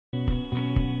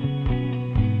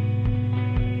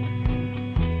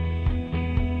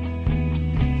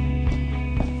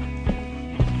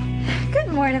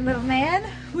morning, little man.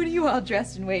 What are you all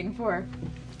dressed and waiting for?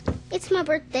 It's my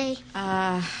birthday.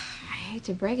 I hate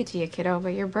to break it to you, kiddo,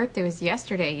 but your birthday was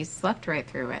yesterday. You slept right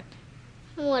through it.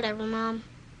 Whatever, Mom.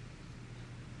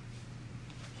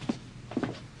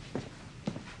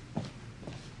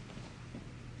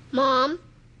 Mom?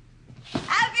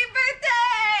 Happy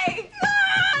birthday!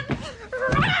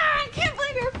 Come on! I can't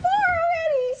believe you're 4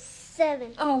 already.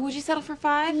 7. Oh, would you settle for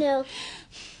 5? No.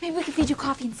 Maybe we can feed you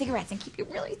coffee and cigarettes and keep you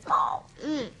really small.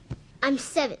 I'm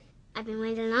 7. I've been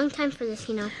waiting a long time for this,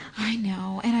 you know. I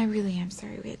know, and I really am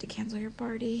sorry we had to cancel your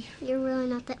party. You're really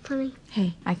not that funny.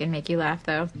 Hey, I can make you laugh,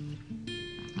 though.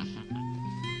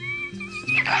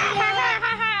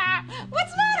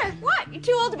 What's the matter? What? You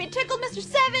too old to be tickled, Mr.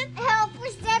 7? Help! We're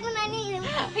 7. I need him.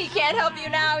 He can't help you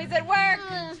now. He's at work.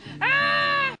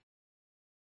 Ah!